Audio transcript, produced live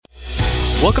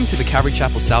Welcome to the Calvary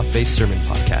Chapel South Bay Sermon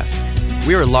Podcast.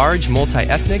 We are a large,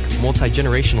 multi-ethnic,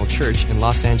 multi-generational church in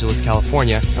Los Angeles,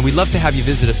 California, and we'd love to have you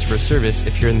visit us for a service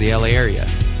if you're in the LA area.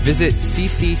 Visit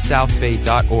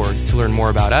ccsouthbay.org to learn more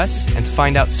about us and to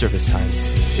find out service times.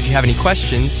 If you have any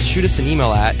questions, shoot us an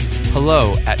email at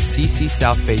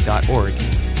hello@ccsouthbay.org.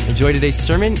 Enjoy today's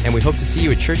sermon, and we hope to see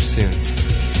you at church soon.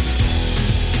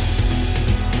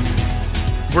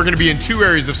 We're going to be in two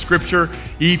areas of Scripture.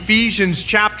 Ephesians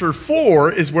chapter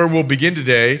 4 is where we'll begin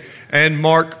today, and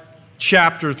Mark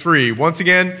chapter 3. Once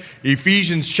again,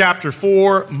 Ephesians chapter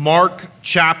 4, Mark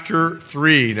chapter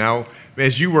 3. Now,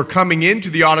 as you were coming into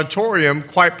the auditorium,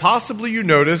 quite possibly you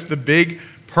noticed the big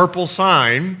purple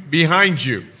sign behind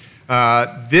you.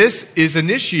 This is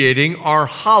initiating our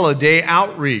holiday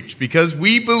outreach because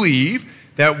we believe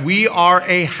that we are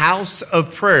a house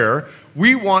of prayer.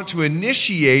 We want to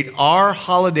initiate our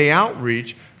holiday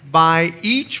outreach by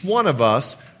each one of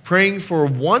us praying for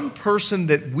one person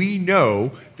that we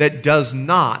know that does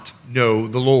not know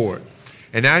the Lord.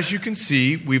 And as you can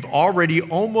see, we've already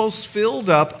almost filled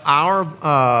up our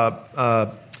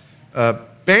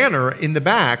banner in the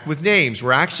back with names.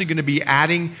 We're actually going to be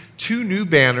adding 2 new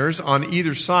banners on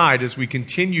either side as we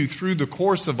continue through the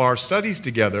course of our studies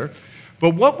together.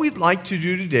 But what we'd like to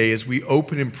do today as we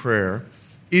open in prayer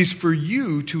is for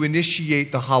you to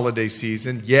initiate the holiday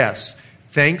season. Yes,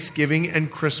 Thanksgiving and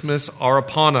Christmas are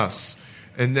upon us.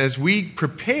 And as we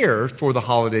prepare for the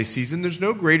holiday season, there's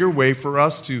no greater way for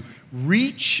us to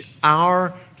reach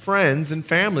our friends and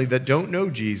family that don't know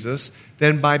Jesus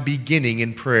than by beginning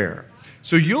in prayer.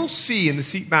 So you'll see in the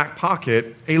seat back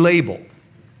pocket a label.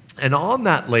 And on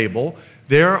that label,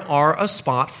 there are a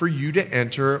spot for you to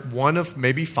enter one of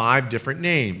maybe 5 different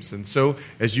names. And so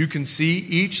as you can see,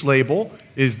 each label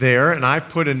is there, and I've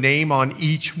put a name on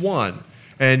each one.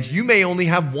 And you may only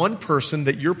have one person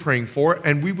that you're praying for,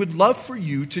 and we would love for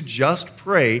you to just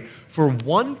pray for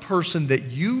one person that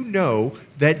you know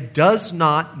that does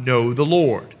not know the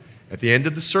Lord. At the end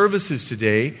of the services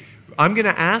today, I'm going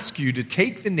to ask you to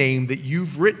take the name that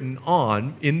you've written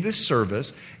on in this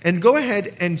service and go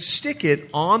ahead and stick it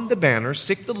on the banner,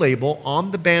 stick the label on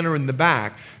the banner in the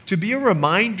back to be a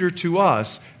reminder to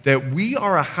us that we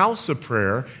are a house of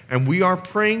prayer and we are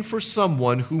praying for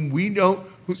someone whom we know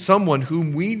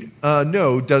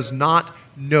does not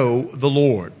know the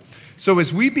Lord. So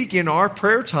as we begin our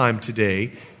prayer time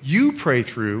today, you pray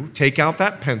through, take out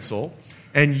that pencil,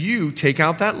 and you take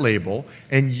out that label,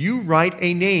 and you write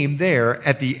a name there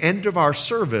at the end of our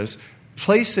service,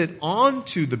 place it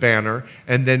onto the banner,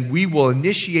 and then we will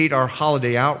initiate our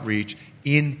holiday outreach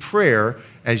in prayer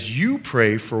as you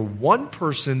pray for one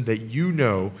person that you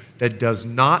know that does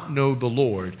not know the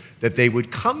Lord, that they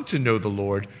would come to know the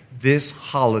Lord this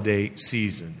holiday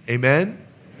season. Amen?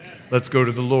 Let's go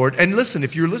to the Lord. And listen,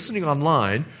 if you're listening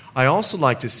online, I also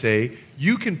like to say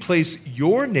you can place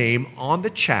your name on the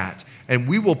chat and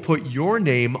we will put your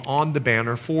name on the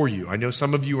banner for you. I know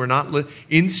some of you are not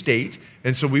in state,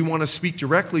 and so we want to speak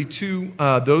directly to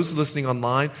those listening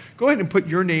online. Go ahead and put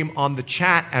your name on the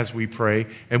chat as we pray,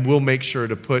 and we'll make sure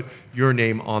to put your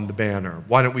name on the banner.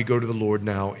 Why don't we go to the Lord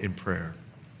now in prayer?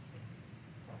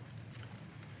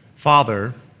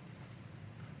 Father,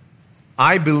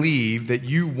 I believe that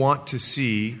you want to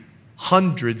see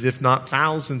hundreds, if not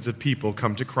thousands of people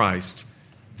come to Christ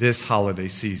this holiday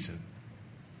season.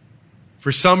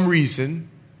 For some reason,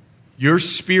 your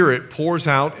Spirit pours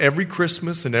out every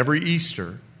Christmas and every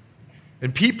Easter,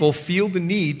 and people feel the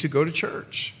need to go to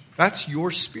church. That's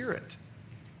your Spirit.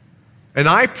 And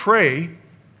I pray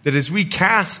that as we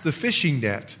cast the fishing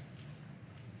net,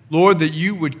 Lord, that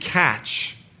you would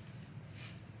catch,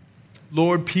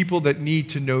 Lord, people that need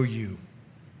to know you.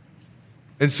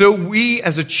 And so we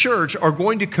as a church are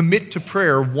going to commit to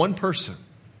prayer one person,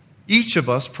 each of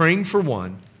us praying for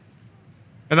one.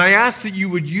 And I ask that you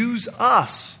would use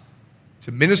us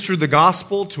to minister the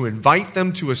gospel, to invite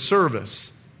them to a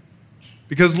service.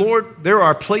 Because, Lord, there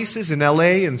are places in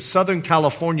LA and Southern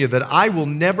California that I will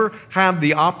never have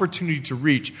the opportunity to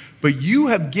reach. But you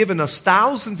have given us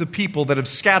thousands of people that have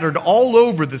scattered all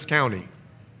over this county,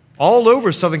 all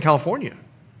over Southern California,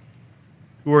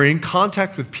 who are in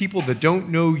contact with people that don't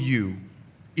know you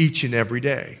each and every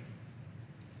day.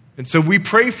 And so we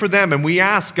pray for them and we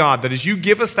ask God that as you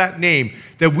give us that name,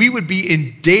 that we would be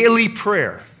in daily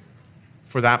prayer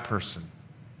for that person.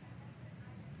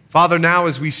 Father, now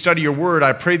as we study your word,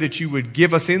 I pray that you would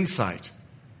give us insight.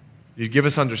 You'd give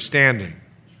us understanding.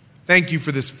 Thank you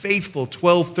for this faithful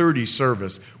 12:30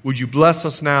 service. Would you bless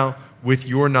us now with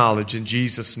your knowledge in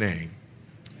Jesus' name?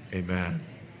 Amen.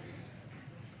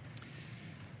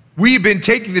 We've been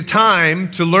taking the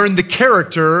time to learn the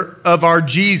character of our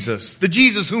Jesus, the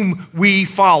Jesus whom we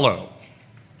follow.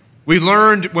 We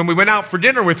learned when we went out for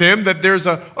dinner with him that there's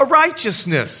a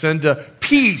righteousness and a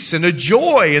peace and a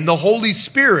joy in the Holy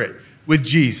Spirit with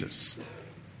Jesus.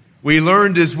 We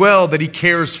learned as well that he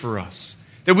cares for us,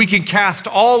 that we can cast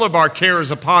all of our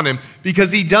cares upon him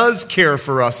because he does care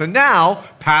for us. And now,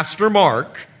 Pastor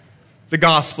Mark, the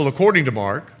Gospel according to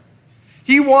Mark,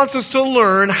 he wants us to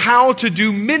learn how to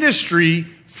do ministry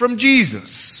from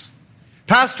Jesus.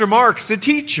 Pastor Mark's a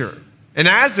teacher. And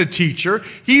as a teacher,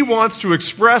 he wants to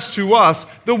express to us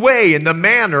the way and the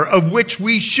manner of which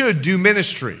we should do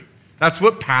ministry. That's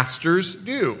what pastors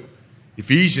do.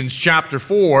 Ephesians chapter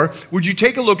 4, would you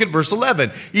take a look at verse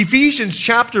 11? Ephesians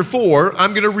chapter 4,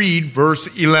 I'm going to read verse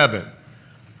 11.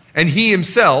 And he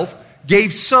himself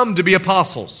gave some to be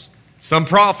apostles, some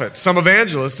prophets, some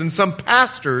evangelists, and some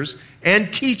pastors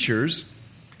and teachers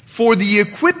for the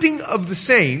equipping of the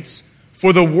saints,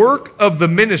 for the work of the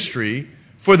ministry,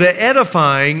 for the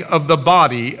edifying of the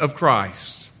body of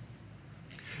Christ.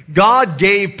 God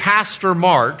gave Pastor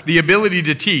Mark the ability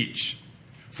to teach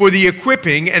for the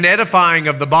equipping and edifying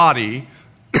of the body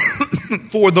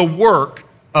for the work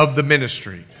of the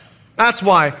ministry. That's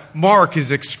why Mark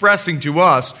is expressing to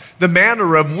us the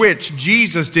manner of which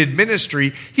Jesus did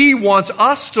ministry. He wants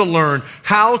us to learn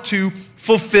how to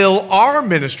fulfill our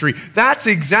ministry. That's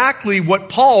exactly what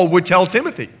Paul would tell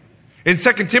Timothy. In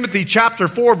 2 Timothy chapter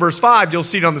 4, verse 5, you'll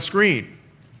see it on the screen.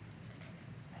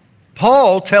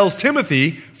 Paul tells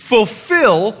Timothy,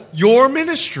 fulfill your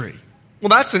ministry. Well,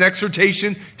 that's an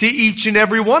exhortation to each and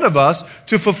every one of us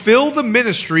to fulfill the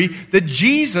ministry that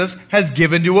Jesus has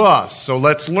given to us. So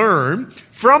let's learn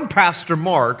from Pastor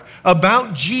Mark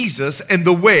about Jesus and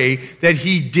the way that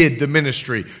he did the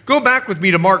ministry. Go back with me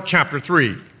to Mark chapter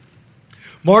 3.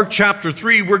 Mark chapter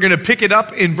 3, we're going to pick it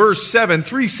up in verse 7.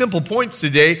 3 simple points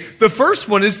today. The first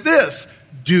one is this: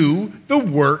 do the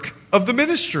work of the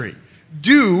ministry.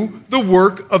 Do the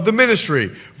work of the ministry.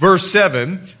 Verse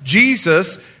 7,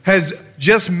 Jesus has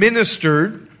just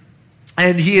ministered,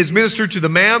 and he has ministered to the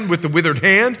man with the withered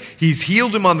hand. He's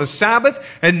healed him on the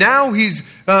Sabbath, and now he's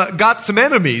got some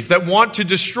enemies that want to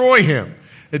destroy him.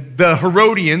 The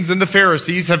Herodians and the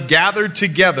Pharisees have gathered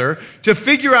together to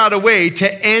figure out a way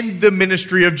to end the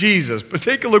ministry of Jesus. But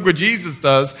take a look what Jesus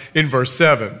does in verse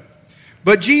 7.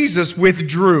 But Jesus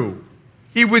withdrew.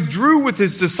 He withdrew with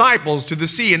his disciples to the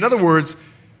sea. In other words,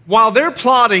 while they're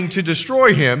plotting to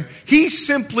destroy him, he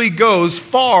simply goes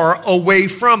far away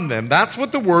from them. That's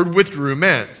what the word withdrew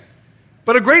meant.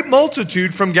 But a great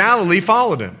multitude from Galilee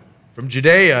followed him, from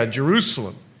Judea and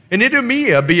Jerusalem, and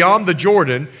Idumea beyond the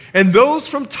Jordan, and those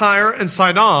from Tyre and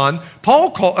Sidon.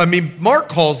 Mark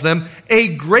calls them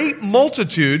a great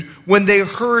multitude when they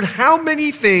heard how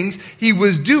many things he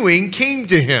was doing came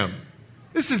to him.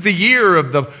 This is the year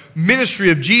of the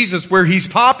ministry of Jesus where he's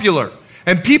popular.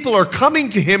 And people are coming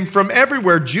to him from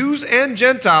everywhere, Jews and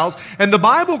Gentiles, and the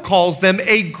Bible calls them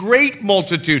a great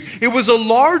multitude. It was a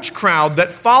large crowd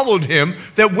that followed him,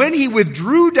 that when he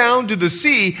withdrew down to the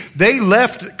sea, they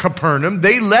left Capernaum,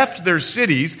 they left their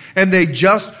cities, and they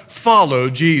just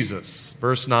followed Jesus.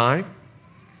 Verse 9.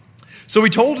 So he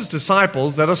told his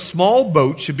disciples that a small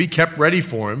boat should be kept ready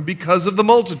for him because of the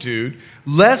multitude,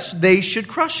 lest they should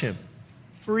crush him.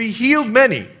 For he healed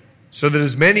many, so that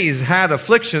as many as had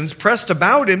afflictions pressed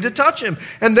about him to touch him.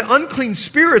 And the unclean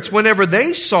spirits, whenever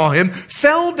they saw him,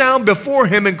 fell down before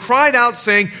him and cried out,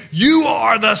 saying, "You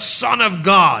are the Son of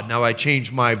God." Now I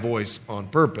changed my voice on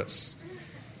purpose.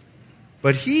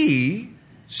 But he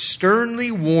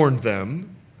sternly warned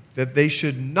them that they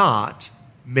should not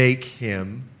make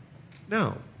him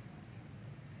known.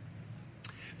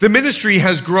 The ministry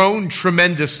has grown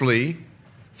tremendously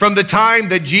from the time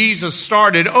that Jesus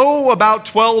started, about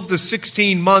 12 to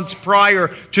 16 months prior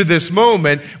to this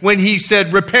moment, when he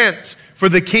said, "Repent, for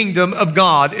the kingdom of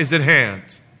God is at hand."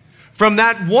 From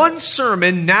that one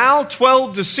sermon, now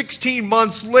 12 to 16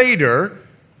 months later,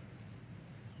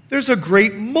 there's a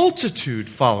great multitude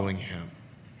following him.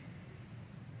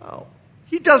 Well,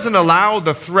 he doesn't allow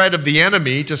the threat of the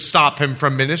enemy to stop him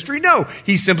from ministry. No,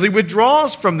 he simply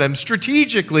withdraws from them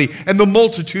strategically, and the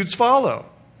multitudes follow.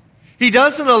 He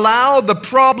doesn't allow the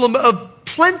problem of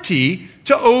plenty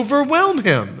to overwhelm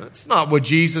him. That's not what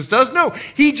Jesus does. No,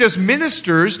 he just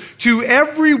ministers to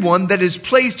everyone that is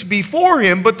placed before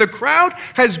him, but the crowd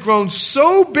has grown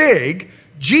so big,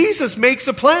 Jesus makes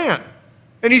a plan.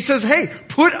 And he says, hey,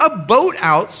 put a boat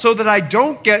out so that I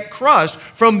don't get crushed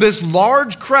from this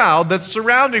large crowd that's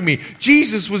surrounding me.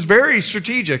 Jesus was very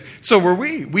strategic. So were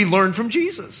we. We learned from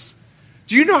Jesus.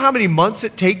 Do you know how many months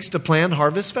it takes to plan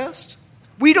Harvest Fest?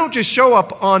 We don't just show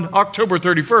up on October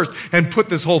 31st and put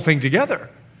this whole thing together.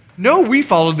 No, we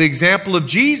follow the example of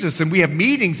Jesus, and we have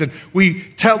meetings, and we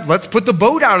tell, let's put the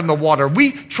boat out in the water.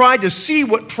 We try to see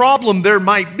what problem there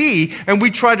might be, and we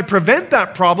try to prevent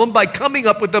that problem by coming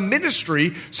up with a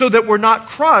ministry so that we're not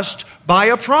crushed by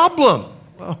a problem.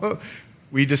 Well,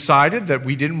 we decided that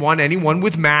we didn't want anyone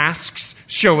with masks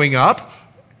showing up,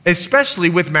 especially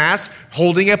with masks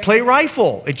holding a play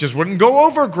rifle. It just wouldn't go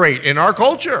over great in our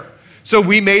culture. So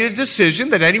we made a decision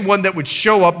that anyone that would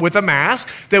show up with a mask,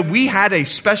 that we had a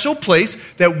special place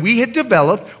that we had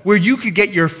developed where you could get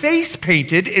your face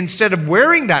painted instead of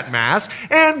wearing that mask,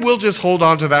 and we'll just hold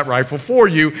on to that rifle for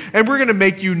you, and we're going to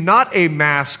make you not a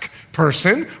mask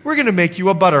person, we're going to make you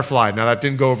a butterfly. Now that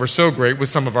didn't go over so great with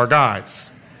some of our guys.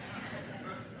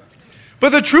 But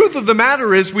the truth of the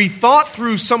matter is we thought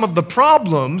through some of the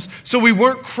problems so we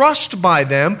weren't crushed by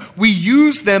them. We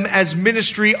used them as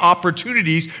ministry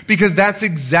opportunities because that's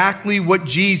exactly what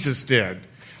Jesus did.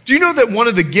 Do you know that one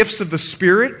of the gifts of the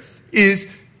Spirit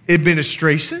is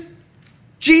administration?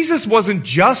 Jesus wasn't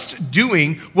just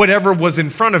doing whatever was in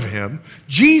front of him.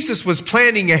 Jesus was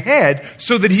planning ahead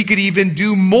so that he could even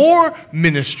do more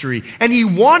ministry. And he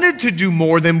wanted to do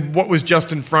more than what was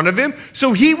just in front of him,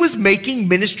 so he was making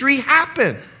ministry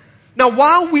happen. Now,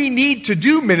 while we need to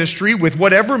do ministry with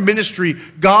whatever ministry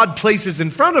God places in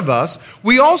front of us,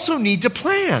 we also need to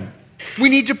plan.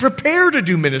 We need to prepare to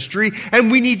do ministry,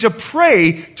 and we need to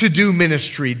pray to do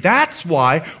ministry. That's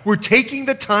why we're taking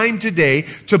the time today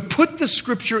to put the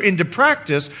scripture into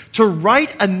practice, to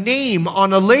write a name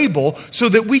on a label so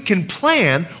that we can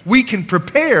plan, we can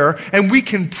prepare, and we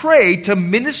can pray to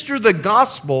minister the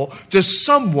gospel to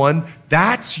someone.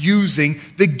 That's using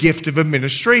the gift of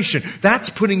administration.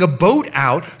 That's putting a boat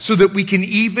out so that we can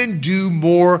even do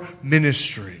more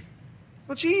ministry.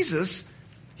 Well, Jesus,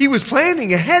 he was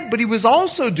planning ahead, but he was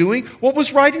also doing what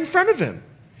was right in front of him.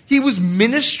 He was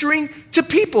ministering to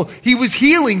people. He was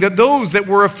healing those that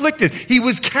were afflicted. He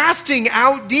was casting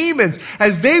out demons.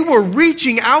 As they were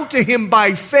reaching out to him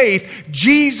by faith,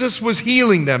 Jesus was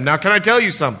healing them. Now, can I tell you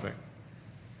something?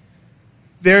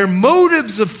 Their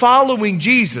motives of following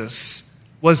Jesus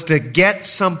was to get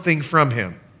something from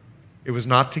him. It was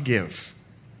not to give.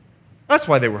 That's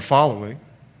why they were following.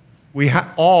 We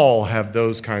all have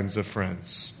those kinds of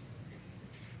friends.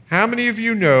 How many of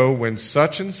you know when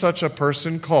such and such a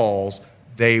person calls,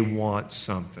 they want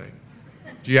something?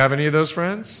 Do you have any of those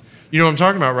friends? You know what I'm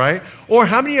talking about, right? Or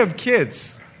how many have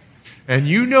kids? And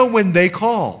you know when they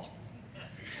call.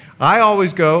 I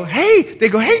always go, hey, they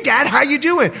go, hey, Dad, how you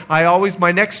doing?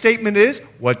 My next statement is,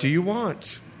 what do you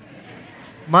want?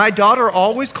 My daughter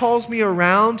always calls me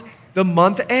around the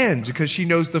month end because she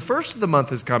knows the first of the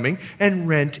month is coming and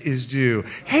rent is due.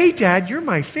 Hey, Dad, you're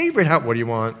my favorite. What do you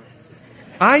want?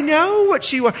 I know what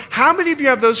she wants. How many of you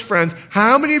have those friends?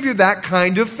 How many of you that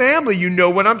kind of family? You know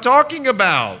what I'm talking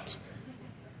about.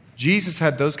 Jesus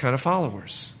had those kind of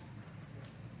followers.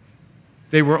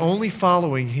 They were only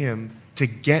following him to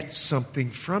get something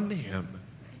from him.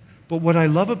 But what I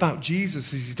love about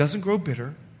Jesus is he doesn't grow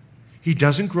bitter. He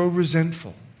doesn't grow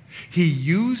resentful. He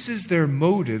uses their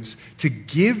motives to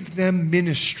give them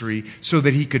ministry so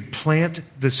that he could plant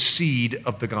the seed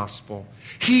of the gospel.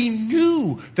 He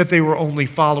knew that they were only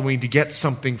following to get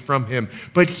something from him,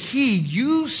 but he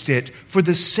used it for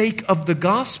the sake of the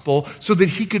gospel so that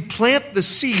he could plant the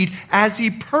seed as he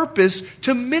purposed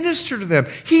to minister to them.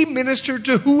 He ministered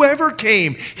to whoever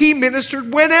came. He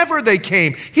ministered whenever they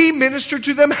came. He ministered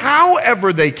to them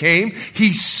however they came.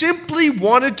 He simply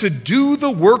wanted to do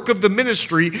the work of the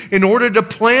ministry in order to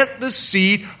plant the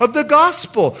seed of the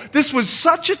gospel. This was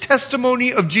such a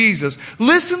testimony of Jesus.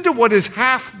 Listen to what his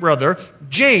half-brother,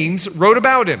 James, wrote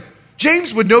about him.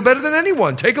 James would know better than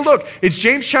anyone. Take a look. It's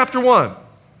James chapter 1.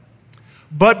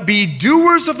 But be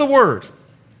doers of the word,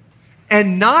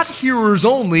 and not hearers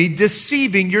only,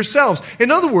 deceiving yourselves. In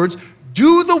other words,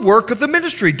 do the work of the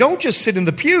ministry. Don't just sit in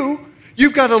the pew.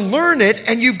 You've got to learn it,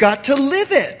 and you've got to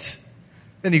live it.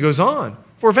 Then he goes on.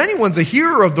 For if anyone's a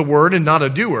hearer of the word and not a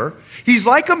doer, he's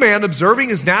like a man observing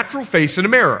his natural face in a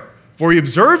mirror. For he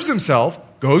observes himself,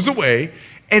 goes away,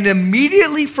 and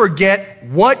immediately forget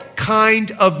what kind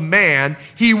of man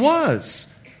he was.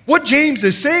 What James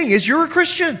is saying is you're a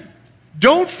Christian.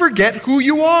 Don't forget who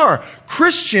you are.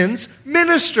 Christians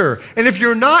minister. And if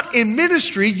you're not in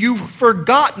ministry, you've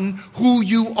forgotten who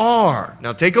you are.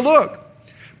 Now take a look.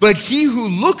 But he who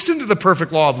looks into the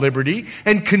perfect law of liberty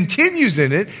and continues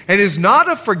in it and is not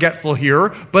a forgetful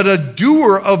hearer, but a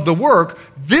doer of the work,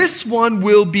 this one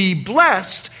will be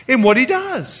blessed in what he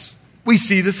does. We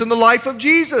see this in the life of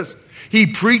Jesus. He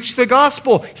preached the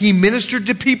gospel. He ministered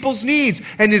to people's needs.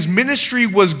 And his ministry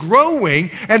was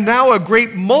growing. And now a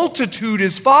great multitude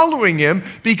is following him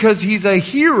because he's a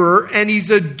hearer and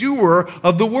he's a doer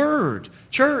of the word.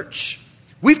 Church,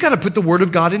 we've got to put the word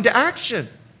of God into action.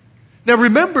 Now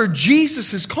remember,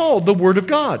 Jesus is called the Word of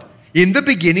God. In the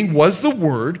beginning was the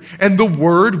Word, and the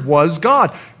Word was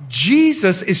God.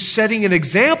 Jesus is setting an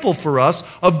example for us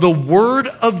of the Word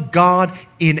of God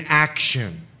in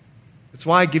action. That's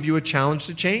why I give you a challenge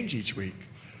to change each week.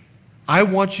 I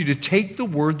want you to take the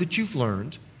word that you've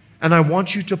learned, and I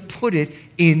want you to put it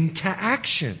into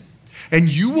action. And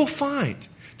you will find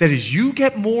that as you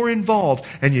get more involved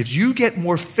and as you get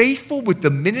more faithful with the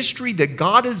ministry that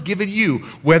God has given you,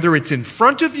 whether it's in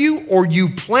front of you or you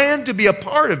plan to be a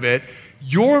part of it,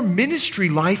 your ministry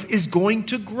life is going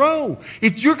to grow.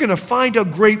 If you're going to find a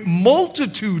great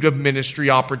multitude of ministry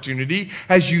opportunity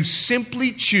as you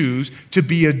simply choose to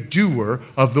be a doer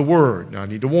of the word. Now, I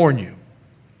need to warn you.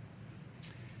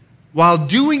 While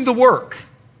doing the work,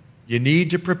 you need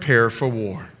to prepare for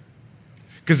war.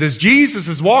 Because as Jesus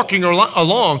is walking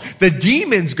along, the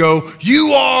demons go,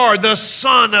 "You are the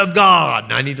Son of God."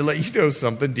 Now, I need to let you know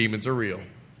something. Demons are real.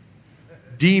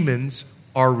 Demons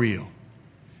are real.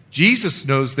 Jesus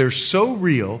knows they're so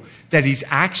real that he's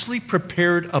actually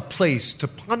prepared a place to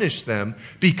punish them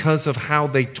because of how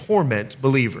they torment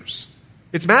believers.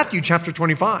 It's Matthew chapter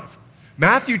 25.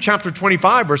 Matthew chapter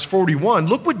 25, verse 41.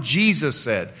 Look what Jesus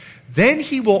said. "Then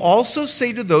he will also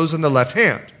say to those on the left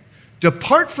hand,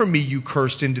 'Depart from me, you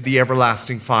cursed, into the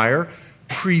everlasting fire,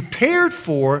 prepared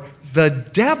for the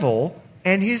devil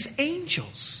and his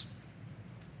angels.'"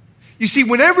 You see,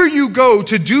 whenever you go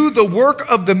to do the work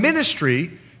of the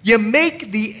ministry, you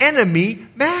make the enemy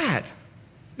mad.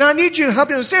 Now, I need you to help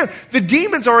you understand. The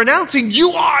demons are announcing,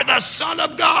 "You are the Son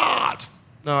of God."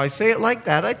 Now, I say it like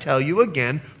that, I tell you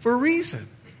again, for a reason.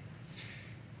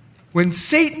 When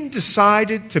Satan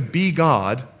decided to be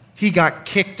God, he got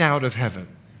kicked out of heaven.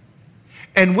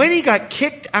 And when he got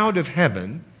kicked out of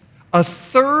heaven, a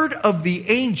third of the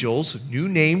angels, new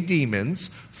name demons,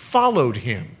 followed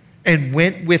him and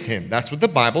went with him. That's what the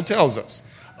Bible tells us.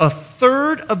 A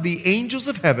third of the angels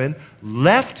of heaven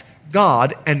left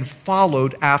God and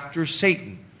followed after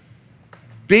Satan.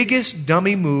 Biggest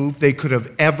dummy move they could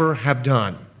have ever have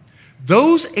done.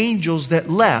 Those angels that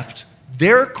left,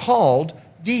 they're called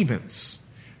demons.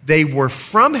 They were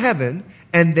from heaven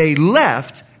and they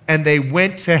left and they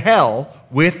went to hell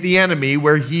with the enemy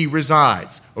where he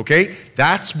resides. Okay?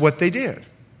 That's what they did.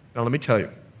 Now let me tell you.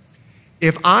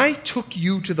 If I took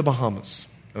you to the Bahamas,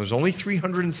 there's only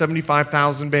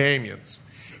 375,000 Bahamians.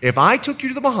 If I took you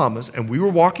to the Bahamas and we were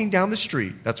walking down the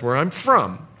street, that's where I'm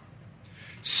from,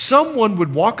 someone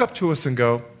would walk up to us and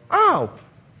go, "Oh,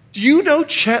 do you know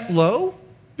Chet Lowe?"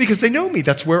 Because they know me.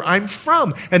 That's where I'm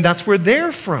from, and that's where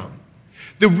they're from.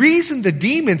 The reason the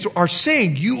demons are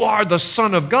saying, "You are the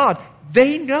Son of God,"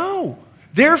 they know.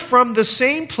 They're from the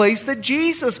same place that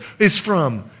Jesus is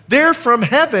from. They're from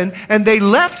heaven, and they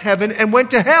left heaven and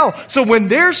went to hell. So when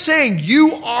they're saying,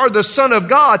 "You are the Son of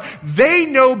God," they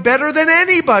know better than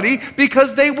anybody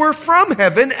because they were from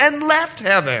heaven and left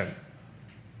heaven.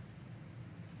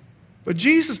 But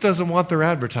Jesus doesn't want their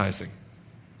advertising.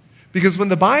 Because when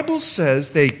the Bible says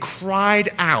they cried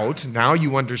out, now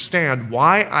you understand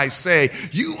why I say,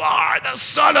 "You are the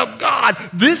Son of God."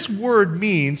 This word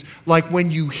means like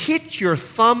when you hit your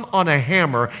thumb on a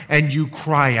hammer and you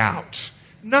cry out.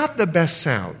 Not the best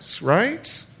sounds, right?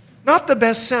 Not the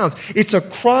best sounds. It's a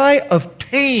cry of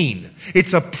pain.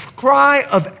 It's a cry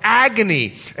of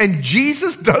agony. And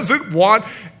Jesus doesn't want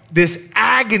this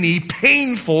agony,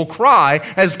 painful cry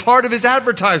as part of his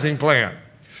advertising plan.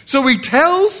 So he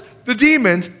tells the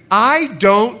demons, "I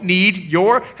don't need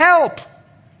your help."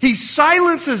 He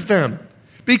silences them.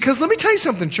 Because let me tell you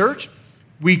something, church.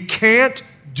 We can't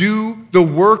do the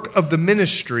work of the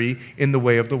ministry in the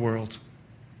way of the world.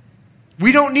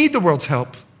 We don't need the world's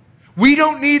help. We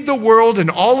don't need the world and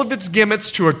all of its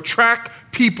gimmicks to attract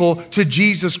people to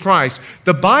Jesus Christ.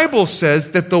 The Bible says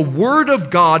that the Word of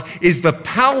God is the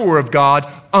power of God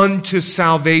unto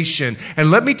salvation. And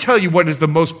let me tell you what is the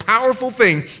most powerful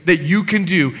thing that you can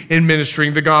do in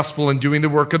ministering the gospel and doing the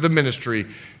work of the ministry.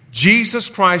 Jesus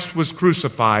Christ was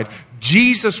crucified.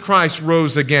 Jesus Christ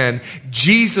rose again.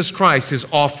 Jesus Christ is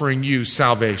offering you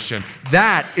salvation.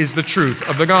 That is the truth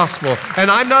of the gospel. And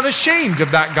I'm not ashamed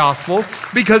of that gospel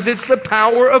because it's the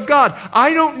power of God.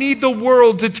 I don't need the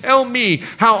world to tell me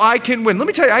how I can win. Let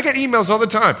me tell you, I get emails all the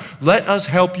time. "Let us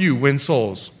help you win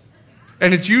souls."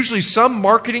 And it's usually some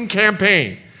marketing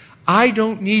campaign. I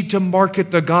don't need to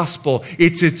market the gospel.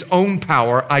 It's its own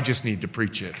power. I just need to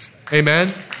preach it.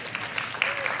 Amen?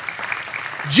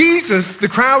 Jesus, the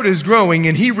crowd is growing,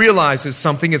 and he realizes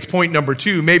something. It's point number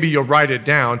 2. Maybe you'll write it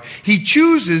down. He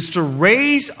chooses to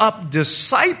raise up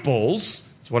disciples,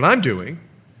 that's what I'm doing,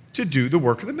 to do the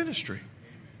work of the ministry.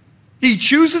 He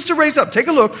chooses to raise up. Take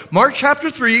a look. Mark chapter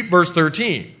 3, verse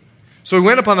 13. So he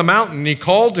went up on the mountain, and he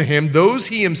called to him those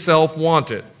he himself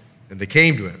wanted, and they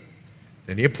came to him.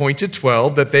 Then he appointed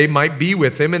 12 that they might be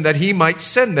with him and that he might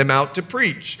send them out to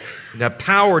preach and have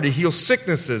power to heal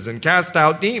sicknesses and cast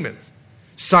out demons.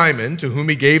 Simon, to whom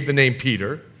he gave the name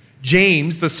Peter,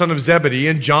 James, the son of Zebedee,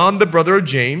 and John, the brother of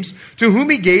James, to whom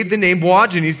he gave the name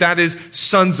Boanerges, that is,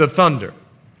 sons of thunder.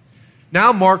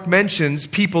 Now Mark mentions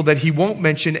people that he won't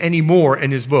mention anymore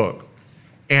in his book.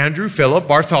 Andrew, Philip,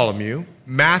 Bartholomew,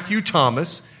 Matthew,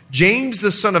 Thomas, James,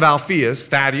 the son of Alphaeus,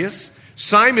 Thaddeus,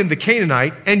 Simon the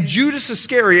Canaanite, and Judas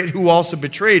Iscariot, who also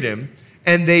betrayed him,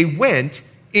 and they went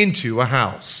into a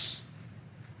house.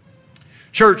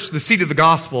 Church, the seed of the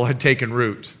gospel had taken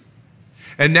root.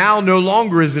 And now no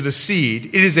longer is it a seed,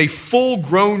 it is a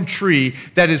full-grown tree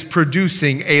that is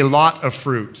producing a lot of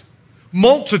fruit.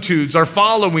 Multitudes are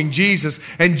following Jesus,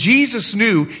 and Jesus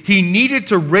knew he needed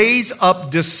to raise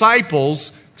up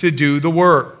disciples to do the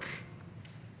work.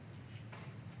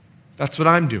 That's what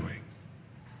I'm doing.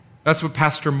 That's what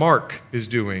Pastor Mark is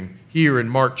doing here in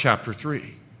Mark chapter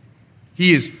 3.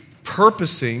 He is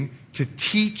purposing to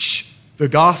teach the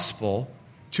gospel,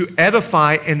 to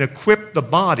edify and equip the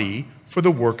body for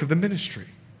the work of the ministry.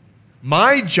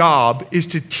 My job is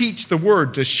to teach the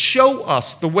word, to show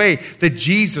us the way that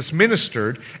Jesus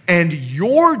ministered, and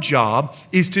your job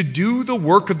is to do the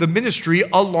work of the ministry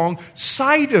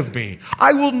alongside of me.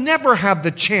 I will never have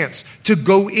the chance to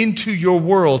go into your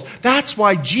world. That's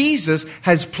why Jesus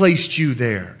has placed you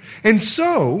there. And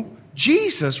so,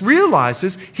 Jesus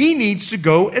realizes he needs to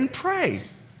go and pray.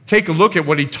 Take a look at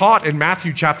what he taught in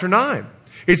Matthew chapter 9.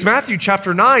 It's Matthew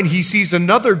chapter 9. He sees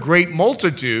another great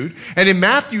multitude. And in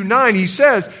Matthew 9, he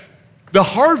says, the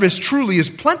harvest truly is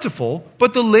plentiful,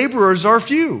 but the laborers are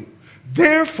few.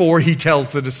 Therefore, he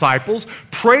tells the disciples,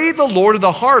 pray the Lord of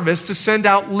the harvest to send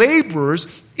out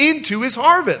laborers into his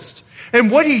harvest. And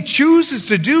what he chooses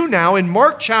to do now in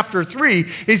Mark chapter 3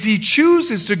 is he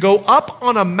chooses to go up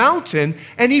on a mountain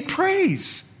and he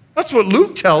prays. That's what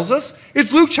Luke tells us.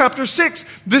 It's Luke chapter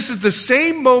 6. This is the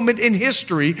same moment in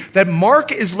history that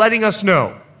Mark is letting us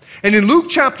know. And in Luke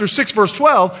chapter 6, verse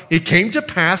 12, it came to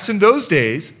pass in those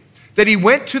days that he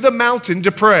went to the mountain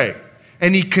to pray.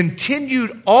 And he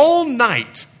continued all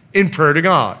night in prayer to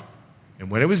God.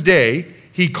 And when it was day,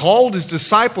 he called his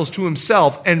disciples to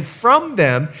himself, and from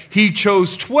them he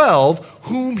chose 12,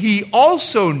 whom he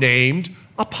also named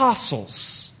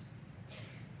apostles.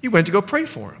 He went to go pray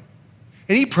for them.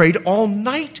 And he prayed all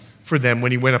night for them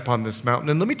when he went up on this mountain.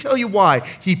 And let me tell you why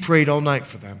he prayed all night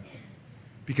for them.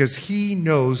 Because he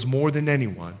knows more than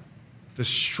anyone the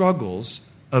struggles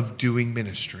of doing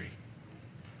ministry.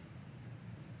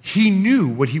 He knew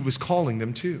what he was calling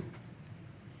them to.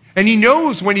 And he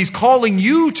knows when he's calling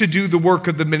you to do the work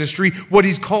of the ministry, what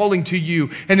he's calling to you.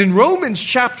 And in Romans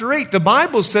chapter 8, the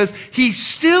Bible says he's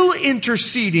still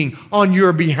interceding on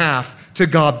your behalf to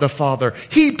God the Father.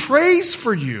 He prays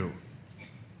for you.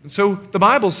 And so the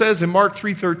Bible says in Mark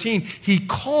 3:13, he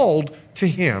called to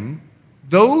him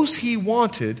those he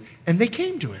wanted, and they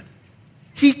came to him.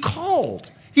 He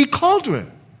called to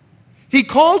him. He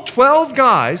called 12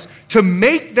 guys to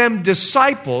make them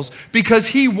disciples because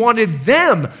he wanted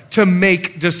them to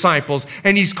make disciples.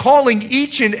 And he's calling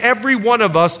each and every one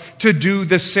of us to do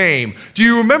the same. Do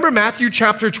you remember Matthew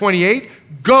chapter 28?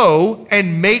 Go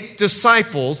and make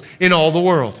disciples in all the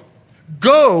world.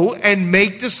 Go and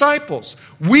make disciples.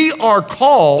 We are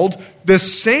called the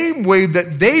same way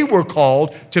that they were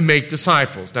called to make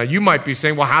disciples. Now, you might be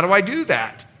saying, well, how do I do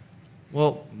that?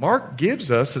 Well, Mark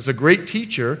gives us, as a great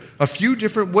teacher, a few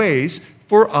different ways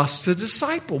for us to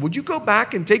disciple. Would you go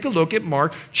back and take a look at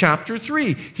Mark chapter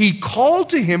 3? He called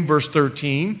to him, verse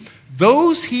 13,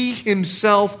 those he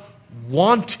himself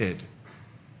wanted,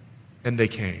 and they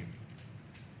came.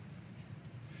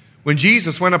 When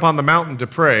Jesus went up on the mountain to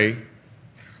pray,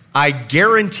 I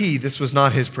guarantee this was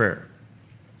not his prayer.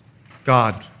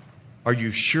 God, are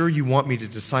you sure you want me to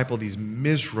disciple these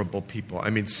miserable people? I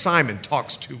mean, Simon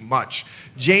talks too much.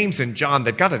 James and John,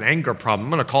 they've got an anger problem.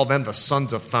 I'm going to call them the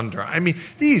sons of thunder. I mean,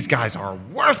 these guys are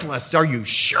worthless. Are you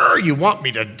sure you want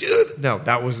me to do that? No,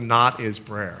 that was not his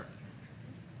prayer.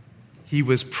 He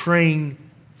was praying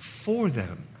for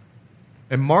them.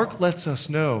 And Mark lets us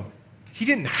know he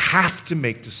didn't have to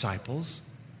make disciples.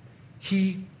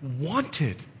 He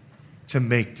wanted to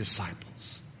make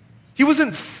disciples. He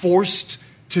wasn't forced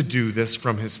to do this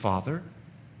from his Father.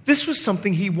 This was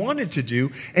something he wanted to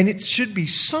do, and it should be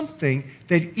something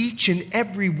that each and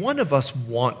every one of us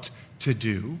want to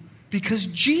do because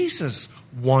Jesus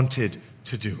wanted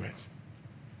to do it.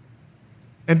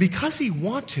 And because he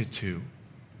wanted to,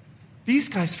 these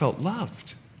guys felt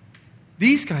loved.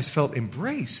 These guys felt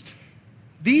embraced.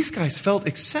 These guys felt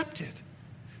accepted.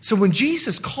 So when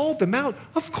Jesus called them out,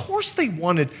 of course they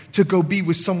wanted to go be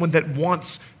with someone that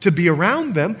wants to be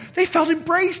around them. They felt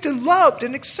embraced and loved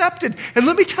and accepted. And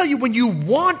let me tell you, when you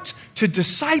want to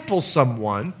disciple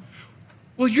someone,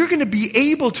 well, you're going to be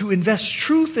able to invest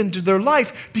truth into their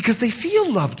life because they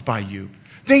feel loved by you.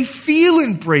 They feel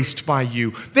embraced by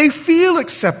you. They feel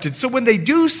accepted. So when they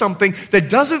do something that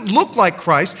doesn't look like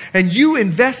Christ and you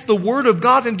invest the Word of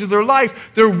God into their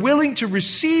life, they're willing to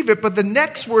receive it. But the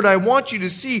next word I want you to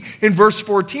see in verse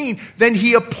 14, then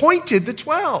he appointed the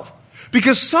 12.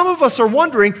 Because some of us are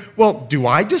wondering, well, do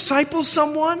I disciple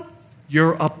someone?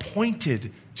 You're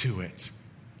appointed to it.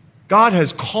 God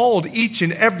has called each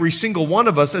and every single one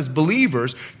of us as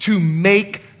believers to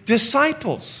make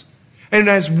disciples. And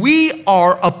as we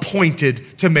are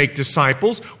appointed to make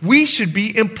disciples, we should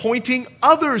be appointing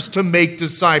others to make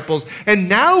disciples. And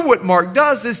now what Mark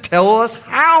does is tell us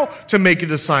how to make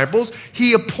disciples.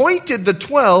 He appointed the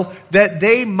 12 that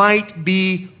they might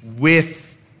be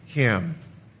with him.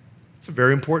 It's a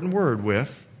very important word,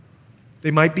 with.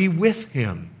 They might be with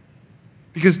him.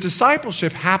 Because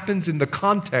discipleship happens in the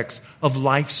context of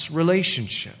life's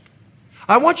relationship.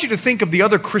 I want you to think of the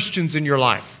other Christians in your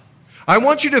life. I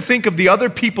want you to think of the other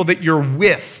people that you're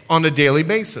with on a daily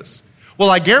basis.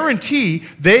 Well, I guarantee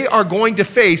they are going to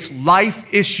face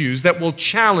life issues that will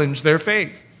challenge their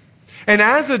faith. And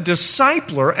as a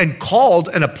discipler and called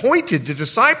and appointed to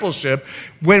discipleship,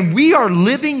 when we are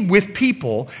living with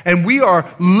people and we are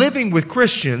living with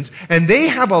Christians and they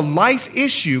have a life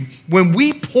issue, when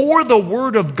we pour the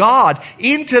Word of God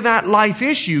into that life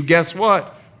issue, guess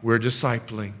what? We're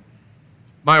discipling.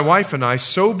 My wife and I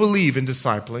so believe in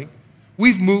discipling,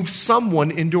 we've moved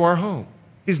someone into our home.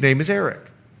 His name is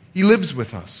Eric. He lives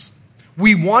with us.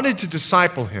 We wanted to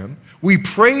disciple him. We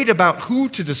prayed about who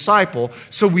to disciple,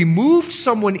 so we moved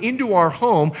someone into our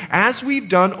home, as we've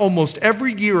done almost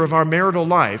every year of our marital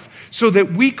life, so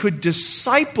that we could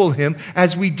disciple him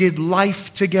as we did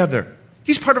life together.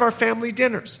 He's part of our family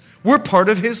dinners. We're part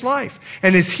of his life.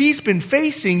 And as he's been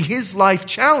facing his life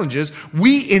challenges,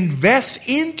 we invest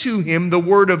into him the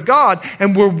Word of God,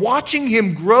 and we're watching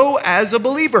him grow as a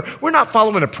believer. We're not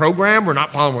following a program. We're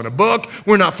not following a book.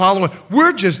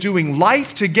 We're just doing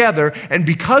life together. And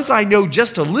because I know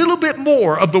just a little bit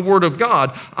more of the Word of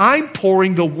God, I'm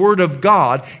pouring the Word of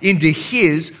God into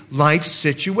his life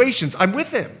situations. I'm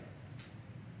with him.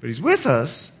 But he's with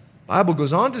us. The Bible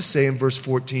goes on to say in verse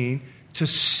 14, to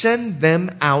send them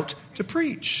out to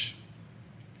preach.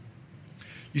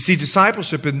 You see,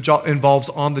 discipleship involves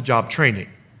on-the-job training.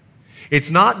 It's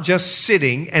not just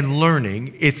sitting and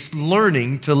learning, it's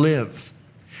learning to live.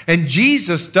 And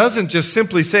Jesus doesn't just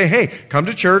simply say, hey, come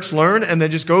to church, learn, and then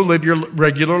just go live your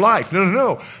regular life.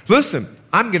 No. Listen,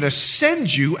 I'm going to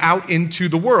send you out into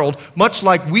the world, much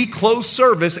like we close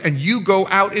service and you go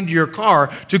out into your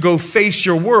car to go face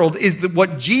your world, is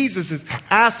what Jesus is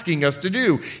asking us to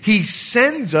do. He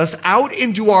sends us out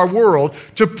into our world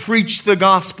to preach the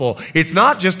gospel. It's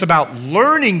not just about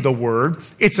learning the Word,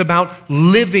 it's about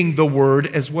living the Word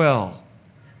as well.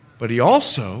 But he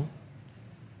also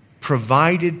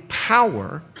provided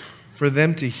power for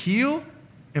them to heal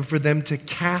and for them to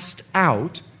cast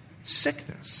out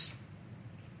sickness.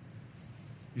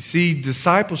 You see,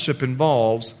 discipleship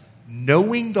involves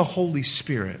knowing the Holy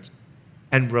Spirit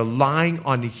and relying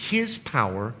on his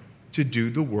power to do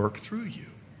the work through you.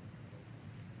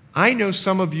 I know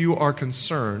some of you are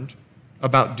concerned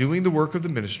about doing the work of the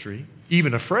ministry,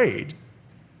 even afraid,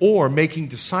 or making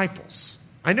disciples.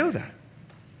 I know that.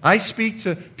 I speak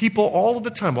to people all of the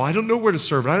time. Well, I don't know where to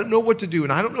serve, and I don't know what to do,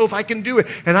 and I don't know if I can do it,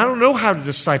 and I don't know how to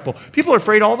disciple. People are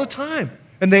afraid all the time.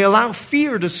 And they allow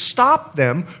fear to stop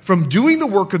them from doing the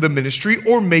work of the ministry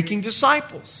or making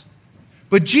disciples.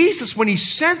 But Jesus, when he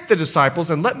sent the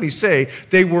disciples, and let me say,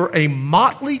 they were a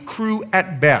motley crew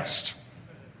at best.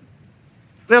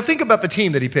 Now think about the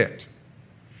team that he picked.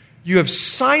 You have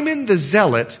Simon the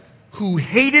Zealot, who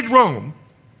hated Rome,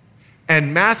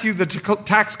 and Matthew the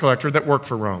tax collector that worked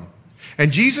for Rome.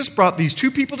 And Jesus brought these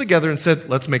two people together and said,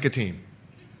 let's make a team.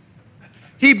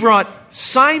 He brought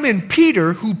Simon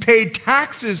Peter, who paid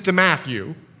taxes to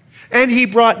Matthew, and he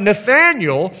brought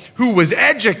Nathaniel, who was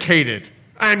educated.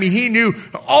 I mean, he knew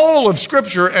all of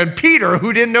Scripture, and Peter,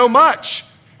 who didn't know much.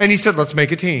 And he said, let's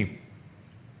make a team.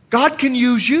 God can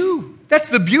use you. That's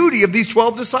the beauty of these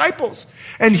 12 disciples.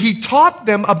 And he taught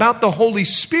them about the Holy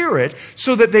Spirit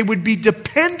so that they would be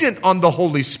dependent on the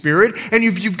Holy Spirit. And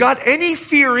if you've got any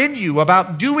fear in you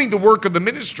about doing the work of the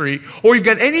ministry, or you've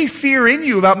got any fear in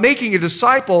you about making a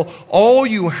disciple, all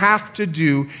you have to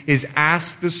do is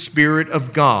ask the Spirit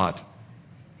of God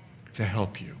to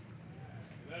help you.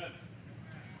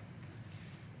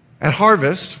 At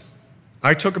Harvest,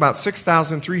 I took about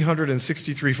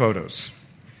 6,363 photos.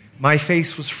 My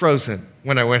face was frozen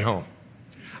when I went home.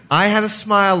 I had a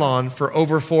smile on for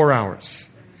over 4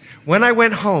 hours. When I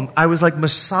went home, I was like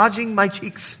massaging my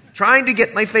cheeks, trying to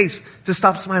get my face to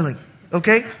stop smiling,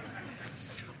 okay?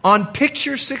 On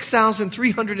picture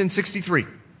 6,363,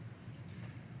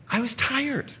 I was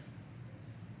tired.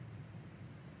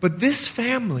 But this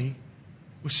family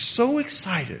was so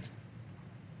excited.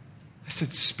 I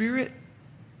said, Spirit,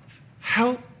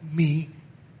 help me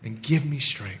and give me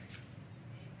strength.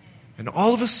 And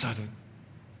all of a sudden,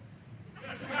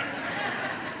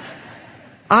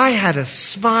 I had a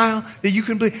smile that you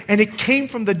can believe. And it came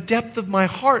from the depth of my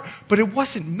heart. But it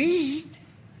wasn't me.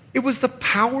 It was the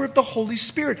power of the Holy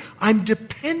Spirit. I'm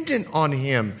dependent on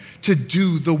him to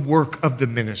do the work of the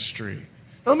ministry.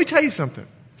 Now, let me tell you something.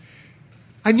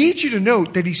 I need you to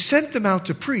note that he sent them out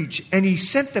to preach and he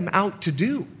sent them out to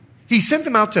do. He sent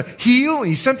them out to heal, and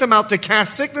he sent them out to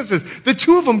cast sicknesses. The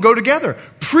two of them go together.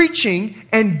 Preaching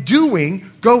and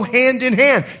doing go hand in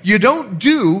hand. You don't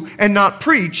do and not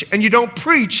preach, and you don't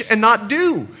preach and not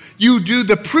do. You do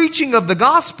the preaching of the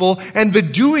gospel and the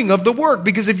doing of the work.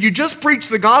 Because if you just preach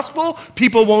the gospel,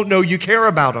 people won't know you care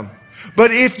about them.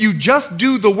 But if you just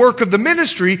do the work of the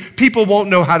ministry, people won't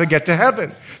know how to get to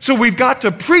heaven. So we've got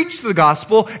to preach the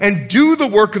gospel and do the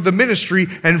work of the ministry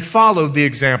and follow the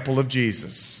example of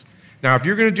Jesus. Now, if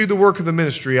you're going to do the work of the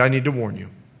ministry, I need to warn you.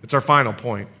 It's our final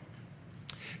point.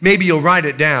 Maybe you'll write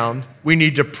it down. We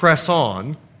need to press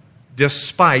on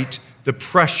despite the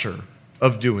pressure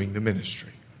of doing the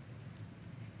ministry.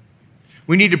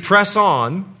 We need to press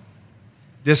on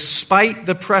despite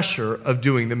the pressure of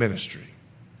doing the ministry.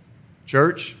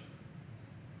 Church,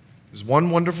 there's one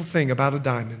wonderful thing about a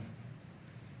diamond.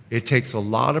 It takes a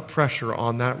lot of pressure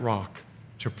on that rock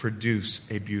to produce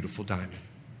a beautiful diamond.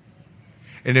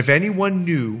 And if anyone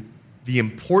knew the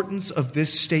importance of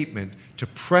this statement, to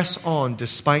press on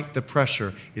despite the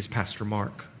pressure, is Pastor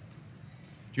Mark.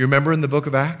 Do you remember in the book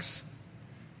of Acts?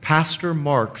 Pastor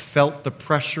Mark felt the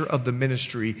pressure of the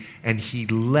ministry and he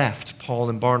left Paul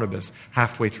and Barnabas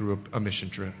halfway through a mission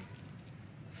trip.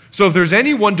 So if there's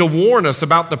anyone to warn us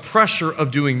about the pressure of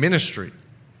doing ministry,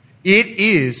 it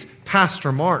is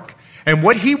Pastor Mark. And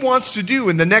what he wants to do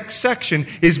in the next section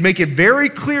is make it very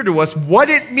clear to us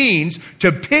what it means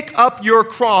to pick up your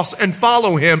cross and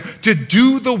follow him to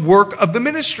do the work of the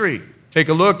ministry. Take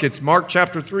a look. It's Mark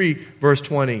chapter 3, verse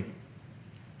 20.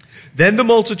 Then the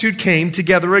multitude came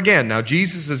together again. Now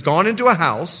Jesus has gone into a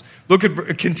house.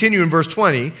 Continue in verse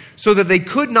 20. So that they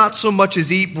could not so much as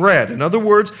eat bread. In other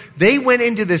words, they went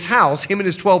into this house, him and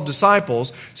his 12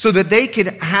 disciples, so that they could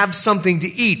have something to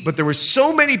eat. But there were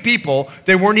so many people,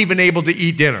 they weren't even able to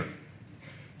eat dinner.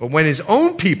 But when his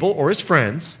own people, or his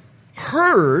friends,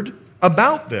 heard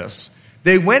about this,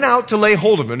 they went out to lay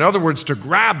hold of him. In other words, to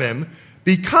grab him,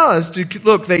 because,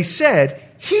 they said,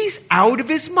 he's out of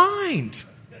his mind.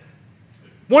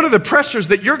 One of the pressures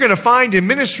that you're going to find in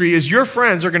ministry is your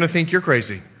friends are going to think you're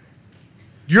crazy.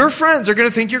 Your friends are going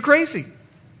to think you're crazy.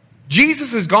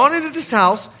 Jesus has gone into this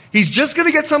house. He's just going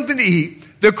to get something to eat.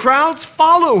 The crowds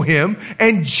follow him,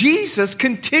 and Jesus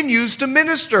continues to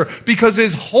minister because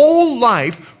his whole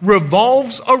life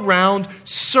revolves around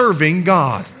serving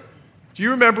God. Do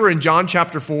you remember in John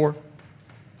chapter 4?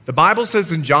 The Bible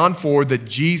says in John 4 that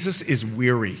Jesus is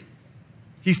weary.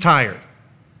 He's tired.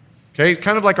 Okay,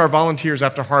 kind of like our volunteers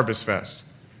after Harvest Fest.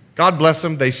 God bless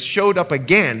them. They showed up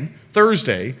again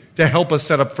Thursday to help us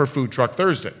set up for Food Truck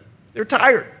Thursday. They're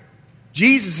tired.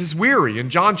 Jesus is weary in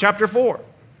John chapter 4.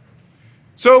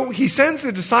 So he sends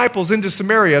the disciples into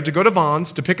Samaria to go to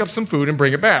Vaughn's to pick up some food and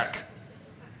bring it back.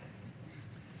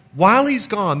 While he's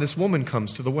gone, this woman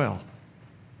comes to the well.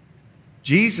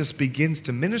 Jesus begins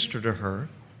to minister to her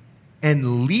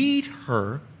and lead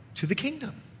her to the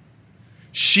kingdom.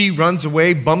 She runs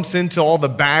away, bumps into all the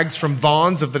bags from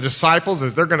Vaughn's of the disciples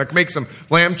as they're going to make some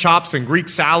lamb chops and Greek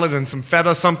salad and some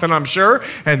feta something, I'm sure.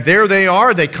 And there they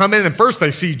are. They come in and first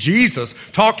they see Jesus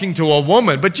talking to a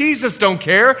woman. But Jesus don't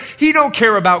care. He don't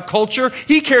care about culture.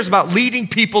 He cares about leading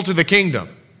people to the kingdom.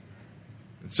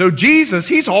 And so Jesus,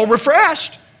 he's all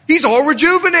refreshed. He's all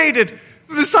rejuvenated.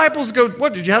 The disciples go,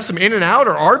 what, did you have some In-N-Out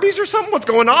or Arby's or something? What's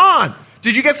going on?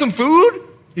 Did you get some food?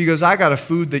 He goes, I got a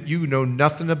food that you know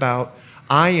nothing about.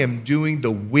 I am doing the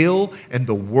will and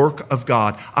the work of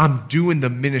God. I'm doing the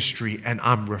ministry and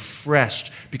I'm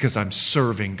refreshed because I'm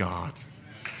serving God.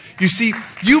 You see,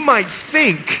 you might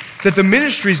think that the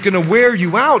ministry is going to wear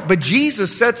you out, but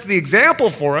Jesus sets the example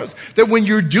for us that when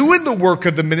you're doing the work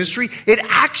of the ministry, it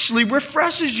actually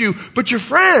refreshes you. But your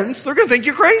friends, they're going to think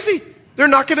you're crazy. They're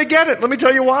not going to get it. Let me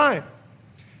tell you why.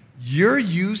 You're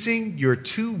using your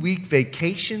 2-week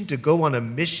vacation to go on a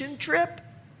mission trip?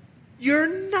 You're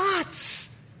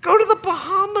nuts. Go to the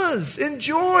Bahamas.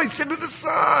 Enjoy. Sit in the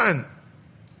sun.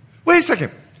 Wait a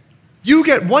second. You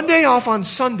get one day off on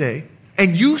Sunday,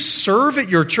 and you serve at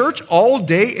your church all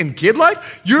day in kid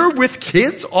life? You're with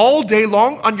kids all day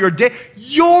long on your day?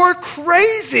 You're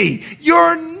crazy.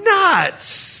 You're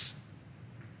nuts.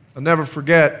 I'll never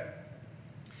forget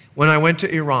when I went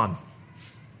to Iran.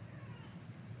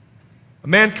 A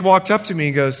man walked up to me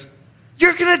and goes,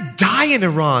 "You're going to die in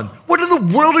Iran. What in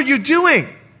the world are you doing?"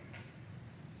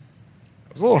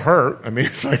 I was a little hurt. I mean,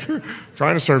 it's like, you're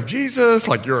trying to serve Jesus,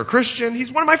 like you're a Christian.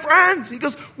 He's one of my friends. He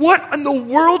goes, "What in the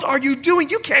world are you doing?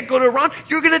 You can't go to Iran.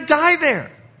 You're going to die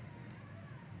there."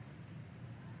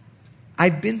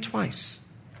 I've been twice,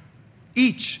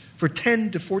 each for 10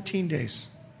 to 14 days.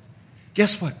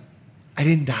 Guess what? I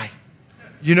didn't die.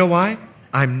 You know why?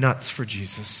 I'm nuts for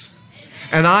Jesus.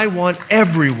 And I want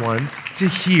everyone to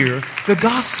hear the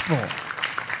gospel.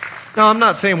 Now, I'm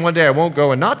not saying one day I won't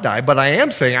go and not die, but I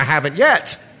am saying I haven't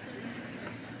yet.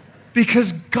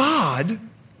 Because God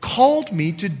called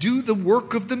me to do the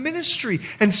work of the ministry.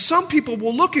 And some people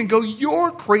will look and go,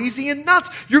 "You're crazy and nuts.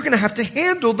 You're going to have to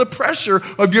handle the pressure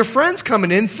of your friends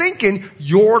coming in thinking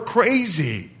you're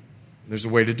crazy." There's a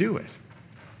way to do it.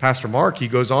 Pastor Mark, he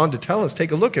goes on to tell us,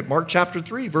 take a look at Mark chapter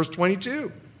 3, verse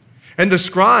 22. "And the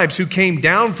scribes who came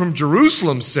down from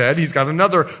Jerusalem said," he's got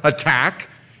another attack,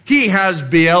 "He has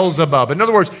Beelzebub." In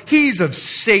other words, he's of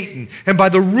Satan. "And by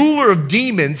the ruler of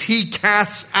demons, he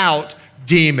casts out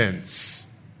demons."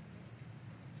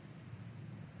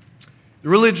 The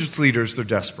religious leaders, they're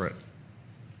desperate.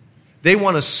 They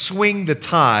want to swing the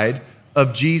tide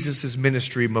of Jesus'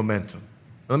 ministry momentum.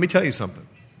 Now, let me tell you something.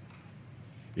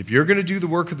 If you're going to do the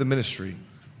work of the ministry,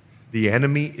 the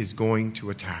enemy is going to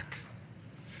attack.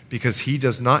 Because he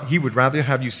would rather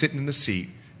have you sitting in the seat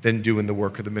than doing the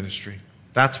work of the ministry.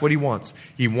 That's what he wants.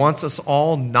 He wants us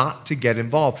all not to get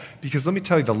involved. Because let me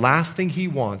tell you, the last thing he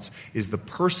wants is the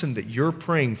person that you're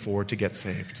praying for to get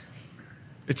saved.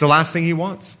 It's the last thing he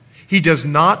wants. He does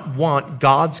not want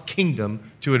God's kingdom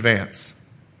to advance.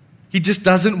 He just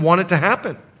doesn't want it to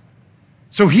happen.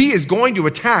 So he is going to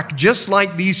attack just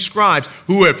like these scribes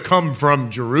who have come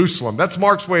from Jerusalem. That's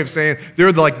Mark's way of saying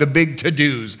they're like the big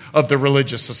to-dos of the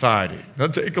religious society. Now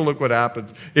take a look what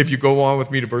happens if you go on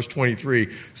with me to verse 23.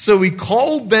 "So he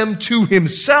called them to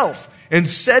himself and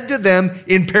said to them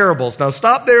in parables." Now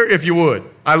stop there if you would.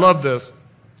 I love this.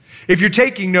 If you're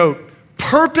taking note,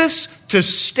 purpose to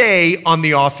stay on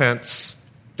the offense.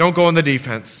 Don't go on the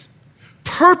defense.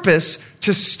 Purpose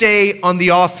to stay on the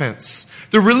offense.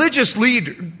 The religious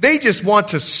leader, they just want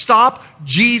to stop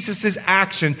Jesus'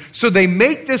 action. So they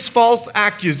make this false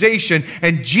accusation,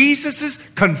 and Jesus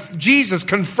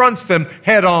confronts them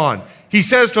head on. He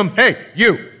says to them, "Hey,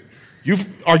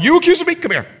 are you accusing me?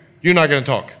 Come here. You're not going to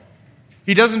talk."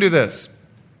 He doesn't do this.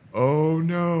 "Oh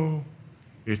no,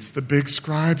 it's the big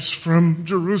scribes from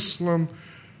Jerusalem.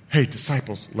 Hey,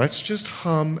 disciples, let's just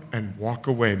hum and walk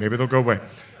away. Maybe they'll go away.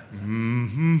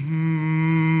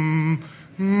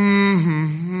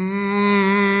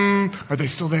 Are they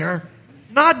still there?"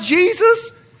 Not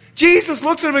Jesus. Jesus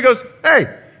looks at him and goes, "Hey,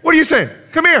 what are you saying?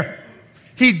 Come here."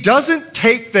 He doesn't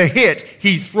take the hit.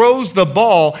 He throws the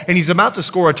ball, and he's about to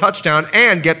score a touchdown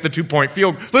and get the 2-point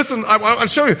field. Listen, I want to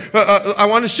show you. I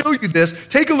want to show you this.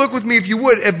 Take a look with me, if you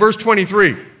would, at verse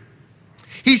 23.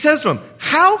 He says to him,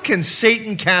 "How can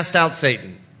Satan cast out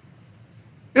Satan?"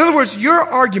 In other words, your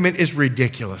argument is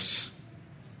ridiculous.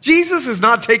 Jesus is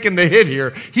not taking the hit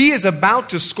here. He is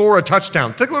about to score a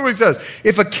touchdown. Take a look what he says.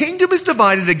 "If a kingdom is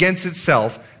divided against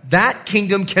itself, that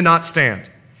kingdom cannot stand.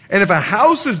 And if a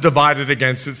house is divided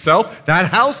against itself,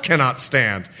 that house cannot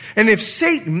stand. And if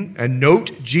Satan," and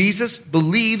note, Jesus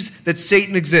believes that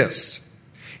Satan exists.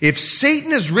 "If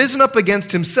Satan has risen up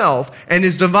against himself and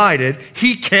is divided,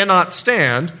 he cannot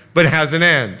stand, but has an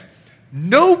end.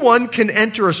 No one can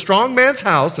enter a strong man's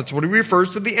house," that's what he refers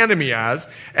to the enemy as,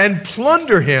 "and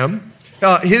plunder him,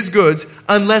 his goods,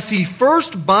 unless he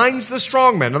first binds the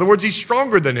strong man." In other words, he's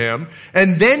stronger than him,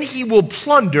 "and then he will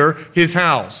plunder his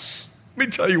house." Let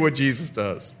me tell you what Jesus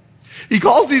does. He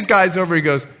calls these guys over, he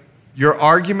goes, "Your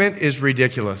argument is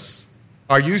ridiculous.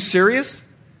 Are you serious?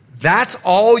 That's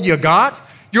all you got?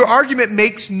 Your argument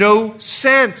makes no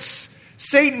sense.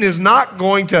 Satan is not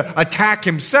going to attack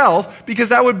himself because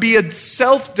that would be a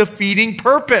self-defeating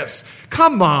purpose.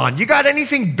 Come on, you got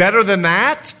anything better than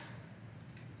that?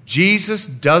 Jesus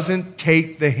doesn't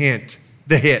take the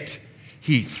hit.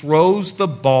 He throws the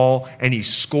ball and he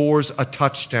scores a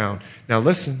touchdown. Now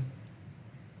listen,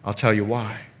 I'll tell you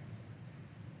why.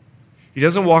 He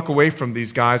doesn't walk away from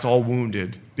these guys all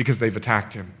wounded because they've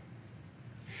attacked him.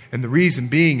 And the reason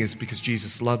being is because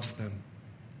Jesus loves them.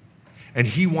 And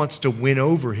he wants to win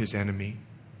over his enemy.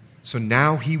 So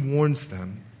now he warns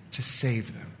them to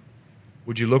save them.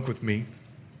 Would you look with me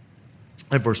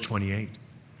at verse 28?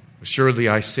 Surely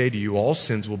I say to you, all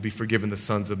sins will be forgiven the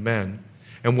sons of men,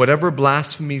 and whatever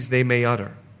blasphemies they may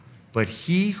utter. But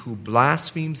he who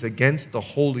blasphemes against the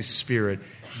Holy Spirit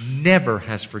never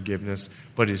has forgiveness,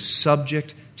 but is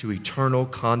subject to eternal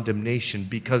condemnation,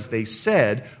 because they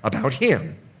said about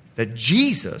him that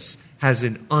Jesus has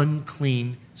an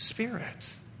unclean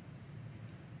spirit.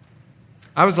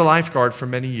 I was a lifeguard for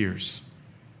many years,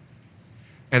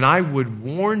 and I would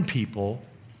warn people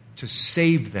to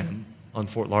save them on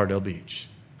Fort Lauderdale Beach.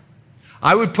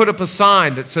 I would put up a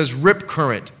sign that says, "Rip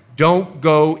current, don't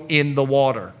go in the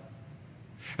water."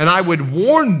 And I would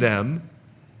warn them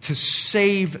to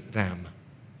save them.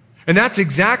 And that's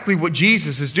exactly what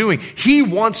Jesus is doing. He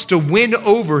wants to win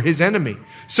over his enemy.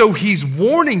 So he's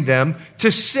warning them to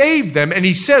save them. And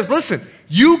he says, listen,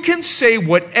 you can say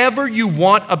whatever you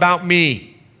want about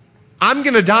me. I'm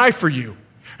going to die for you.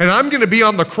 And I'm going to be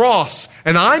on the cross.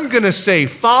 And I'm going to say,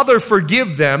 Father,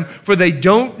 forgive them, for they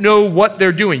don't know what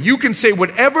they're doing. You can say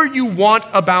whatever you want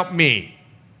about me.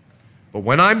 But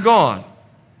when I'm gone,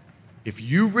 if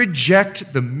you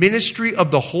reject the ministry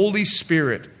of the Holy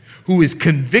Spirit, who is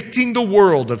convicting the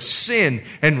world of sin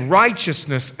and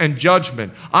righteousness and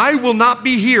judgment, I will not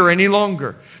be here any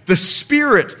longer. The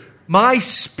Spirit, my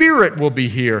Spirit will be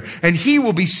here, and he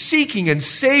will be seeking and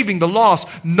saving the lost,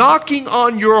 knocking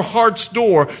on your heart's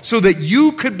door so that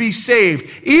you could be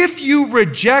saved. If you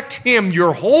reject him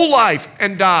your whole life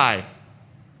and die,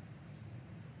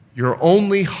 your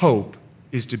only hope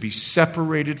is to be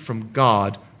separated from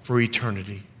God for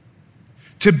eternity,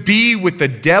 to be with the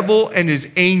devil and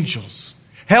his angels.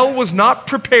 Hell was not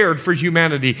prepared for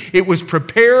humanity. It was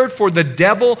prepared for the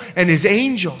devil and his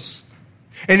angels.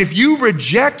 And if you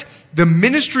reject the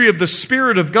ministry of the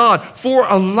Spirit of God for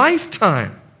a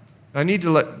lifetime, I need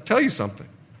to tell you something.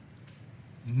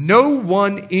 No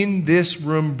one in this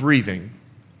room breathing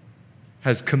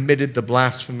has committed the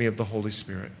blasphemy of the Holy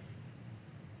Spirit.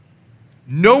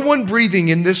 No one breathing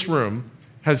in this room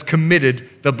has committed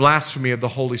the blasphemy of the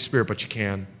Holy Spirit, but you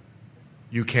can.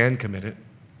 You can commit it.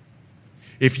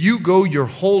 If you go your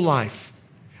whole life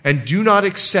and do not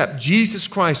accept Jesus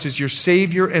Christ as your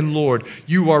Savior and Lord,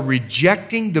 you are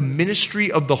rejecting the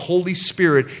ministry of the Holy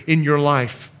Spirit in your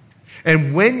life.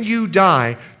 And when you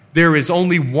die, there is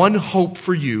only one hope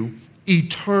for you: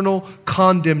 eternal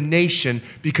condemnation,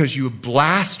 because you have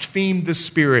blasphemed the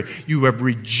Spirit. You have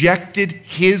rejected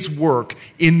his work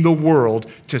in the world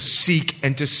to seek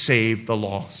and to save the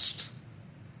lost.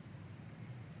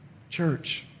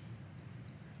 Church,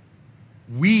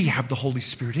 we have the Holy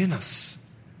Spirit in us,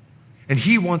 and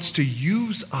he wants to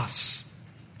use us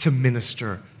to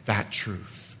minister that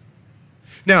truth.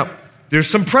 Now, there's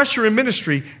some pressure in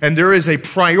ministry, and there is a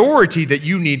priority that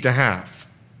you need to have.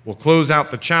 We'll close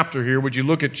out the chapter here. Would you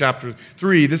look at chapter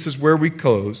 3? This is where we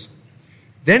close.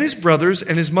 Then his brothers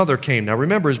and his mother came. Now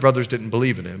remember, his brothers didn't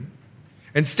believe in him.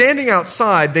 And standing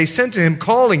outside, they sent to him,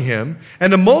 calling him,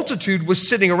 and a multitude was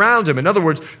sitting around him. In other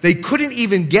words, they couldn't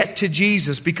even get to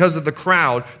Jesus because of the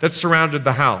crowd that surrounded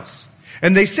the house.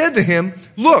 And they said to him,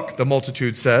 "Look," the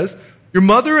multitude says, "your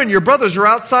mother and your brothers are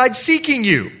outside seeking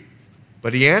you."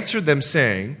 But he answered them,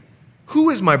 saying,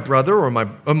 "Who is my brother or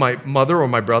my mother or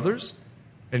my brothers?"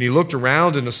 And he looked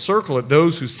around in a circle at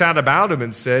those who sat about him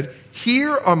and said,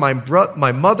 "Here are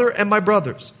my mother and my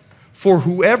brothers. For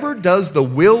whoever does the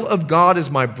will of God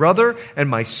is my brother and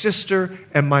my sister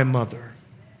and my mother."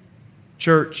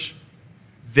 Church,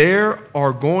 there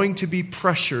are going to be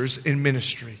pressures in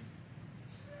ministry.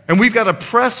 And we've got to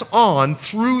press on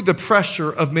through the pressure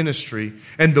of ministry.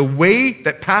 And the way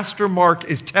that Pastor Mark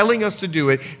is telling us to do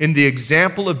it in the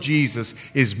example of Jesus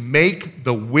is make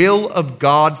the will of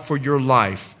God for your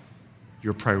life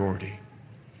your priority.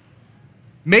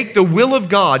 Make the will of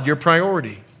God your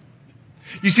priority.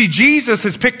 You see, Jesus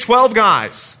has picked 12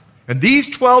 guys. And these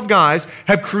 12 guys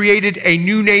have created a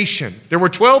new nation. There were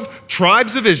 12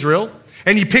 tribes of Israel.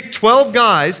 And he picked 12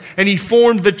 guys, and he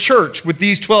formed the church with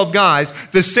these 12 guys,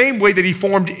 the same way that he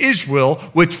formed Israel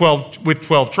with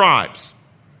 12 tribes.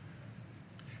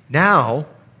 Now,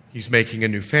 he's making a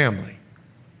new family,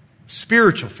 a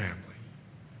spiritual family.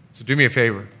 So do me a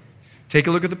favor. Take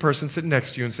a look at the person sitting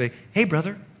next to you and say, hey,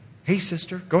 brother, hey,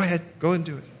 sister, go ahead, go and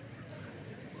do it.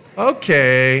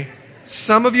 Okay,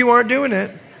 some of you aren't doing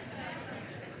it.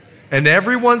 And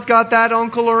everyone's got that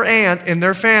uncle or aunt in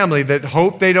their family that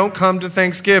hope they don't come to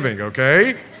Thanksgiving,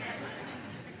 okay?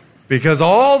 Because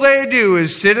all they do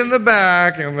is sit in the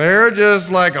back and they're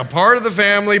just like a part of the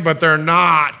family, but they're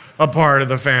not a part of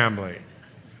the family.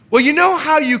 Well, you know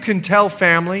how you can tell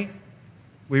family?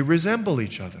 We resemble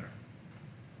each other.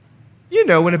 You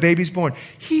know when a baby's born,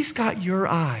 he's got your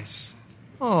eyes.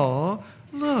 Oh,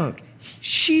 look,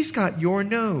 she's got your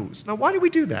nose. Now, why do we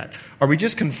do that? Are we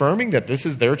just confirming that this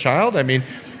is their child? I mean,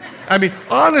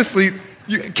 honestly,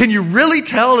 can you really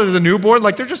tell as a newborn?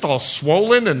 Like, they're just all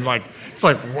swollen and like, it's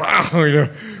like, wow. You know,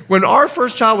 when our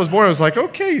first child was born, I was like,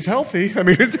 okay, he's healthy. I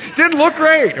mean, it didn't look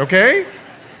great, okay?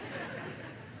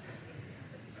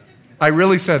 I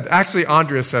really said, actually,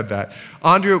 Andrea said that.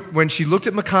 Andrea, when she looked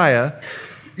at Micaiah,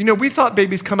 you know, we thought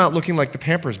babies come out looking like the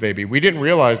Pampers baby. We didn't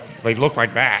realize they look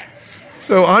like that.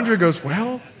 So Andrea goes,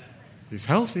 well, he's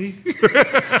healthy.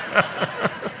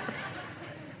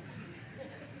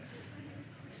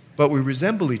 But we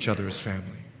resemble each other as family.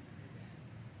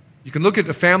 You can look at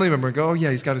a family member and go, oh, yeah,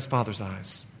 he's got his father's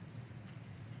eyes.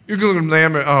 You can look at a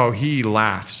member, oh, he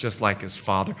laughs just like his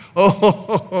father.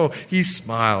 Oh, he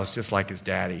smiles just like his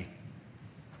daddy.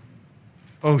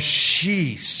 Oh,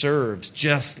 she serves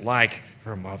just like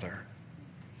her mother.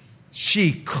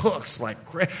 She cooks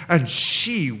and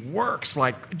she works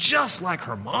just like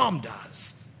her mom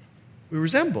does. We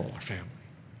resemble our family.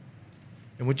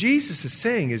 And what Jesus is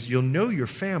saying is you'll know your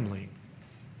family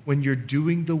when you're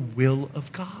doing the will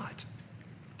of God.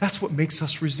 That's what makes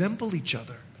us resemble each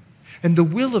other. And the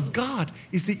will of God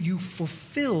is that you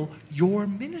fulfill your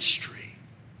ministry.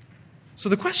 So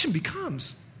the question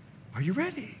becomes, are you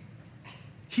ready?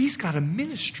 He's got a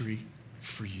ministry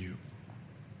for you.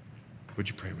 Would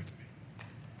you pray with me?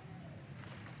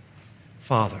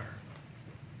 Father,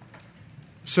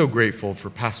 I'm so grateful for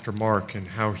Pastor Mark and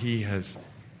how he has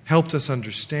helped us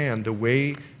understand the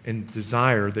way and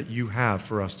desire that you have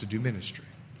for us to do ministry.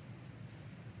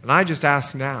 And I just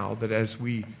ask now that as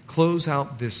we close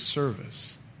out this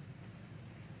service,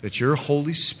 that your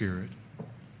Holy Spirit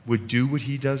would do what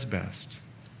he does best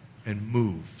and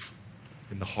move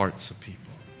in the hearts of people.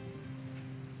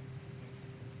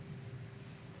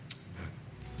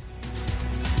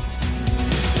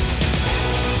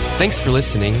 Thanks for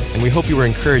listening, and we hope you were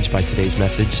encouraged by today's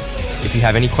message. If you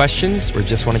have any questions or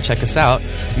just want to check us out,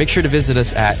 make sure to visit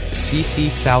us at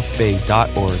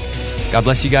ccsouthbay.org. God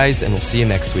bless you guys, and we'll see you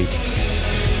next week.